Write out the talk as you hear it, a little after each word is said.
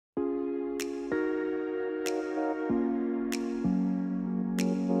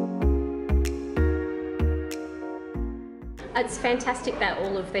It's fantastic that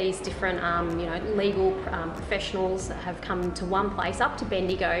all of these different legal professionals have come to one place, up to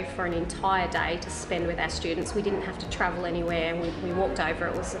Bendigo, for an entire day to spend with our students. We didn't have to travel anywhere. We walked over.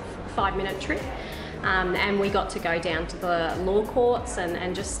 It was a 5-minute trip. And we got to go down to the law courts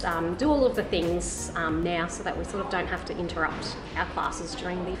and just do all of the things now, so that we sort of don't have to interrupt our classes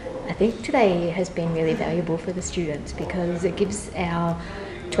during the... I think today has been really valuable for the students because it gives our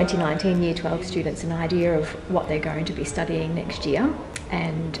 2019 Year 12 students an idea of what they're going to be studying next year,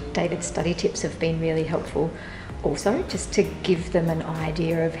 and David's study tips have been really helpful also, just to give them an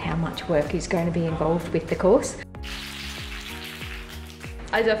idea of how much work is going to be involved with the course.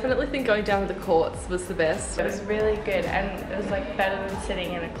 I definitely think going down to the courts was the best. It was really good, and it was like better than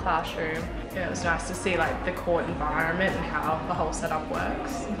sitting in a classroom. It was nice to see like the court environment and how the whole setup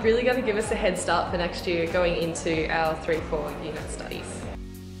works. Really going to give us a head start for next year going into our 3-4 unit studies.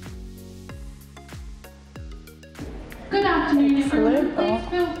 Good afternoon everyone, please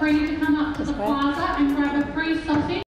feel free to come